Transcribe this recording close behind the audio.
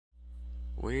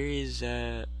Where is,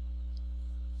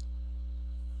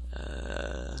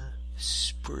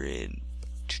 sprint?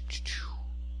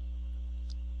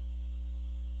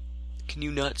 Can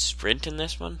you not sprint in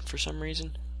this one for some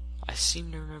reason? I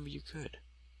seem to remember you could.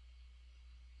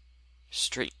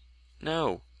 Straight.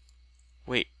 No.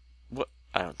 Wait. What?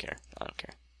 I don't care. I don't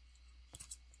care.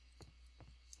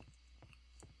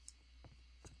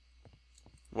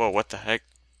 Whoa, what the heck?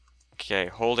 Okay,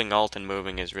 holding Alt and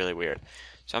moving is really weird.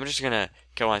 So I'm just gonna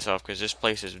kill myself because this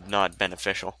place is not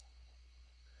beneficial.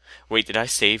 Wait, did I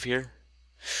save here?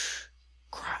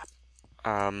 Crap.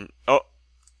 Oh.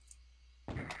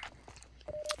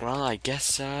 Well, I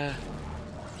guess I'm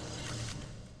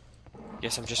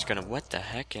just gonna... What the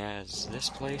heck is this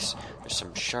place? There's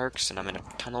some sharks, and I'm in a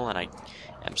tunnel, and I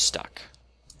am stuck.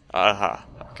 Aha,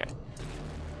 okay.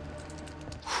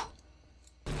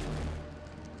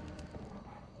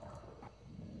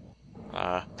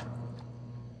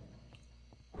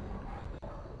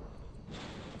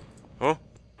 Oh,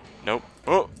 nope.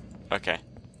 Oh, okay.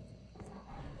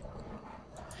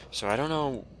 So I don't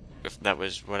know if that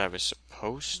was what I was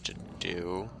supposed to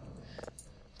do,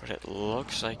 but it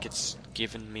looks like it's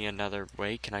given me another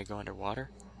way. Can I go underwater?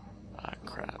 Ah,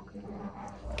 crap.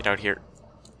 Get out here.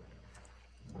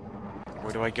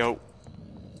 Where do I go?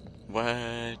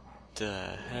 What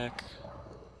the heck?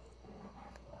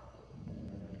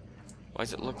 Why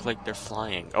does it look like they're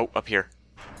flying? Oh, up here.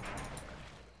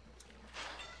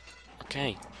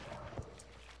 Okay.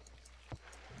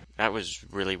 That was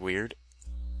really weird.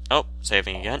 Oh,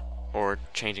 saving again. Or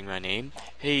changing my name.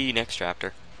 Hey, next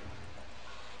chapter.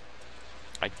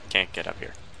 I can't get up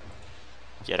here.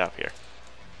 Get up here.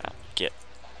 Get.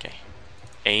 Okay.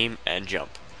 Aim and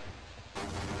jump.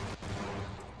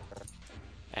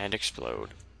 And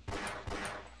explode.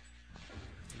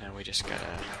 Now we just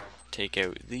gotta take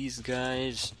out these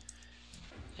guys.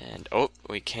 And, oh,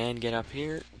 we can get up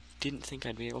here. Didn't think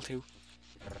I'd be able to.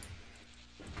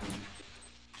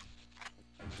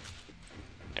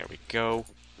 There we go.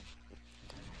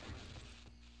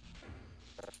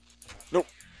 Nope.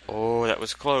 Oh, that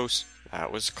was close.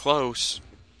 That was close.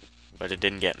 But it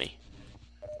didn't get me.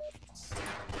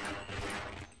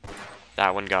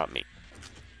 That one got me.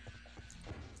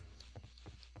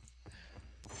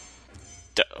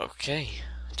 Okay.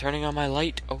 Turning on my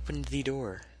light opened the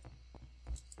door.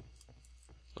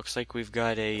 Looks like we've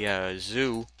got a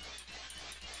zoo.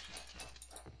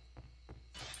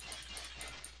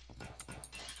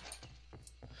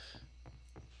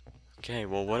 Okay,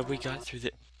 well, what have we got through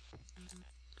the...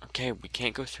 Okay, we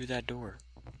can't go through that door.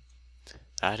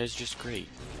 That is just great.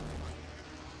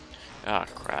 Ah,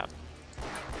 crap.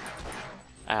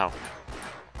 Ow.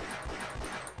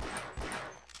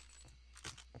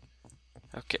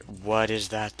 Okay, what is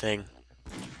that thing?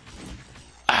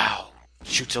 Ow!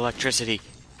 Shoots electricity.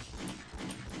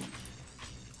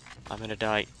 I'm gonna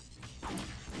die.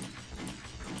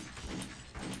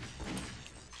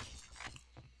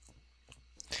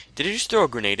 Did it just throw a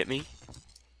grenade at me?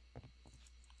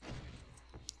 I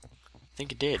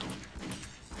think it did.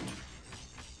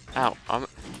 Ow,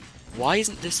 why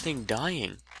isn't this thing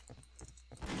dying?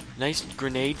 Nice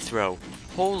grenade throw.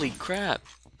 Holy crap!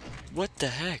 What the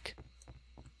heck?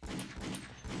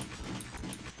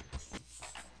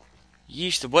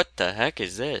 Yeesh, what the heck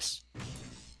is this?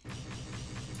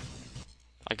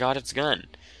 I got its gun.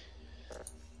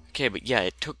 Okay, but yeah,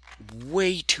 it took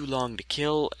way too long to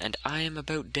kill, and I am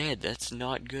about dead. That's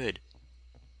not good.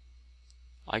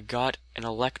 I got an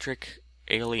electric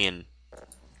alien,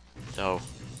 though.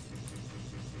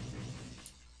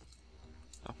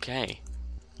 Okay,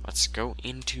 let's go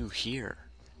into here.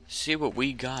 See what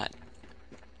we got.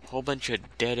 Whole bunch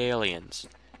of dead aliens,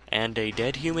 and a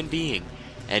dead human being,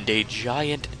 and a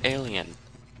giant alien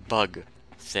bug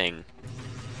thing.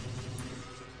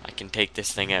 I can take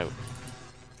this thing out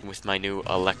with my new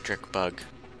electric bug.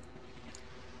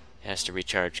 It has to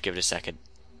recharge. Give it a second.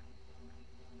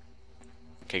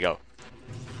 Okay, go.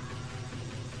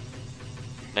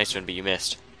 Nice one, but you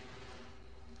missed.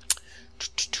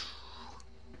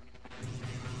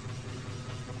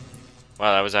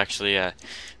 Wow, that was actually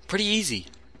pretty easy.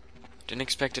 Didn't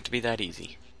expect it to be that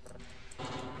easy.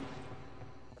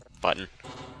 Button.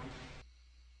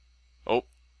 Oh.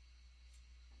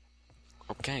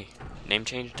 Okay. Name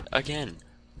changed again.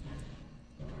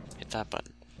 Hit that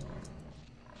button.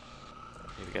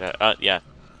 Maybe gotta, yeah.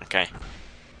 Okay.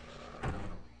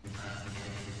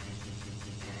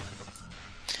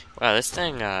 Wow, this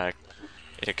thing,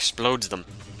 it explodes them.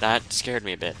 That scared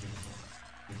me a bit.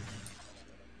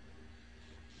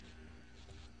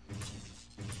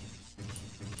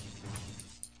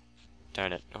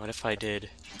 Darn it. What if I did...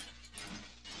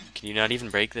 Can you not even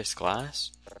break this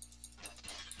glass?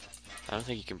 I don't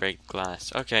think you can break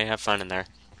glass. Okay, have fun in there.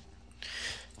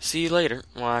 See you later.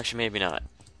 Well, actually, maybe not.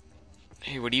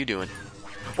 Hey, what are you doing?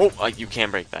 Oh, you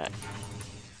can break that.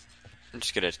 I'm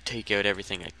just gonna take out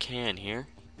everything I can here.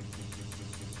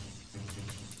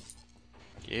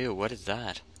 Ew, what is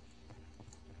that?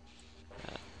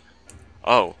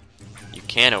 Oh, you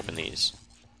can open these.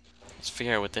 Let's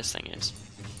figure out what this thing is.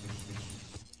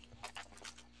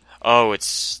 Oh,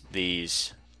 it's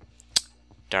these.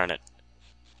 Darn it.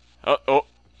 Oh,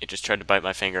 it just tried to bite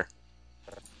my finger.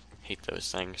 Hate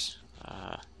those things.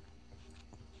 Let's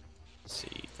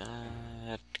see,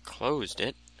 that closed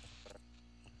it.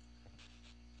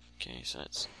 Okay, so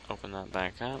let's open that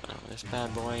back up. Now this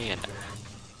bad boy, and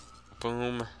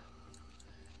boom.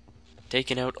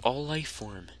 Taking out all life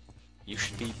form. You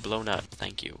should be blown up,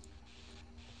 thank you.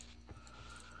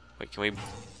 Wait, can we...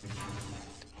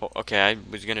 Oh, okay, I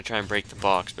was gonna try and break the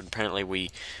box, but apparently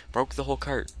we broke the whole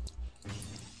cart.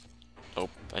 Oh,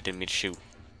 I didn't mean to shoot.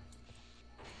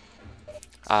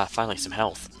 Ah, finally some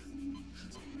health.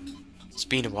 It's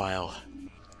been a while.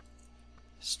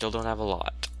 Still don't have a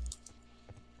lot.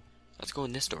 Let's go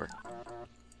in this door.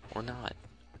 Or not.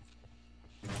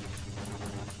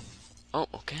 Oh,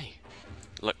 okay.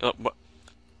 Look, what?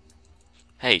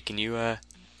 Hey, can you,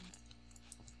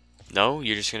 No,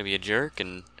 you're just gonna be a jerk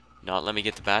and not let me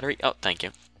get the battery? Oh, thank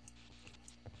you.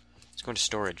 Let's go into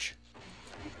storage.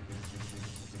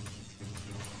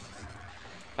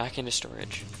 Back into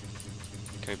storage.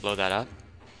 Can we blow that up?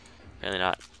 Apparently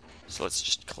not. So let's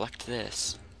just collect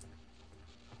this.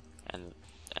 I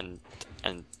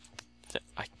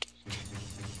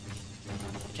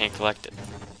can't collect it.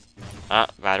 Ah,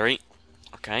 battery.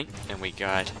 Okay, and we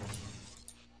got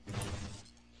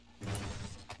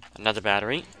another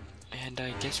battery. And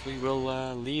I guess we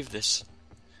will leave this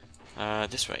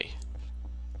this way.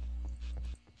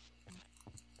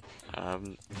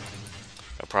 No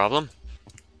problem.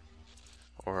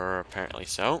 Or apparently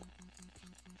so.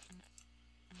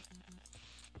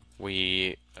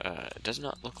 We does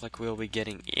not look like we'll be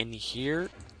getting in here.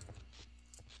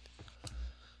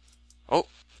 Oh,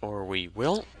 or we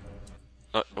will.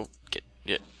 Oh,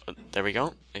 there we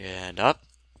go. And up.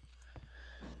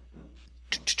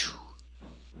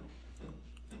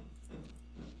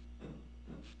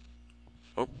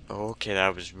 Oh, okay,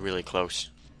 that was really close.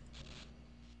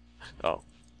 Oh.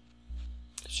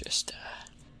 It's just,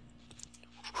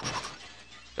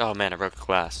 oh man, I broke the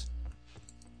glass.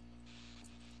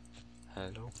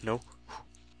 Hello? No?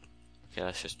 Okay,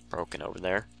 that's just broken over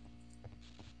there.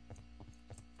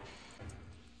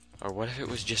 Or what if it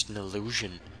was just an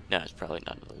illusion? No, it's probably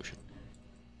not an illusion.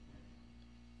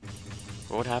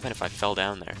 What would happen if I fell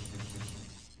down there?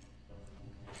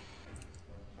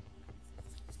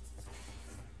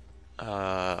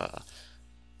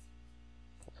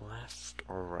 Left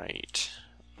or right?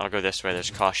 I'll go this way, there's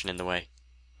caution in the way.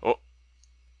 Oh!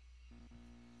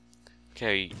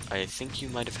 Okay, I think you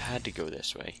might have had to go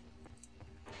this way.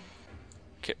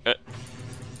 Okay,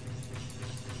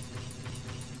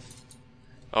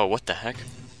 oh, what the heck?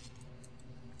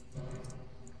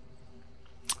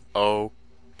 Okay.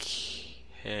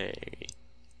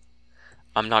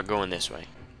 I'm not going this way.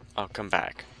 I'll come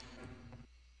back.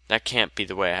 That can't be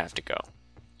the way I have to go.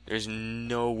 There's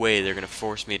no way they're gonna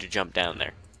force me to jump down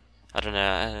there. I don't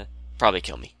know, probably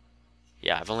kill me.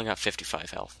 Yeah, I've only got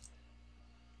 55 health.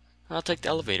 I'll take the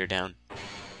elevator down.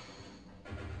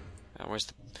 Where's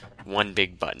the one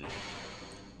big button?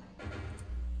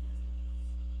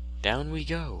 Down we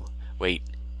go. Wait,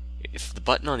 if the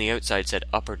button on the outside said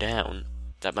up or down,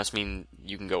 that must mean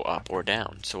you can go up or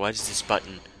down. So why does this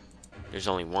button, there's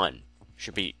only one,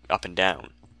 should be up and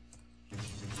down?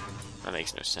 That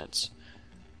makes no sense.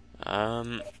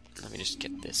 Let me just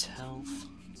get this health.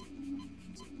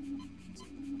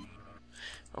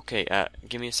 Okay,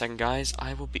 give me a second, guys.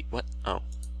 I will be... What? Oh.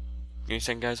 Give me a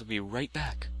second, guys. I'll be right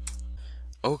back.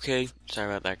 Okay, sorry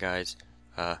about that, guys.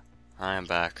 I am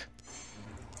back.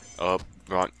 Oh,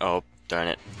 wrong. Oh, darn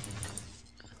it.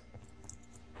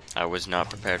 I was not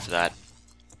prepared for that.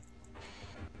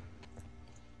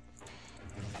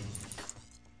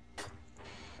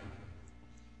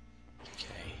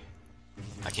 Okay.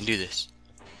 I can do this.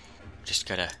 Just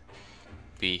gotta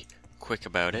be quick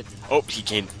about it. Oh, he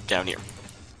came down here.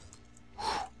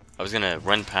 I was gonna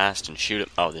run past and shoot him.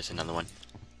 Oh, there's another one.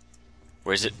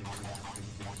 Where is it?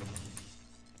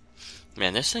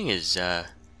 Man, this thing is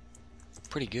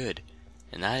pretty good.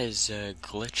 And that is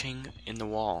glitching in the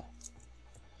wall.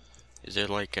 Is there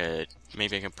like a...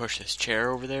 Maybe I can push this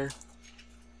chair over there?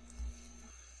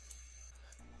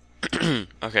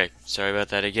 Okay, sorry about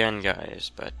that again,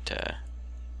 guys, but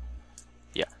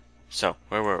So,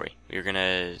 where were we? We were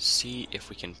gonna see if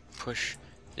we can push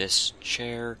this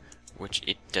chair, which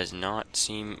it does not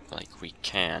seem like we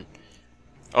can.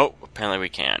 Oh, apparently we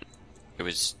can. It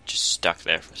was just stuck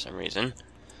there for some reason.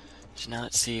 So now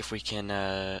let's see if we can,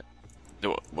 Okay,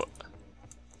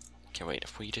 wait,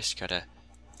 if we just gotta...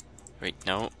 Wait,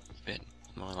 no, a bit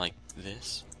more like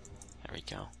this. There we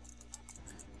go.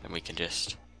 Then we can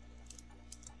just...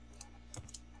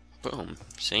 Boom,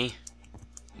 see?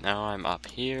 Now I'm up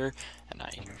here, and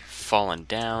I've fallen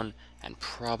down, and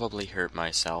probably hurt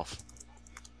myself.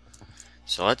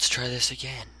 So let's try this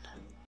again.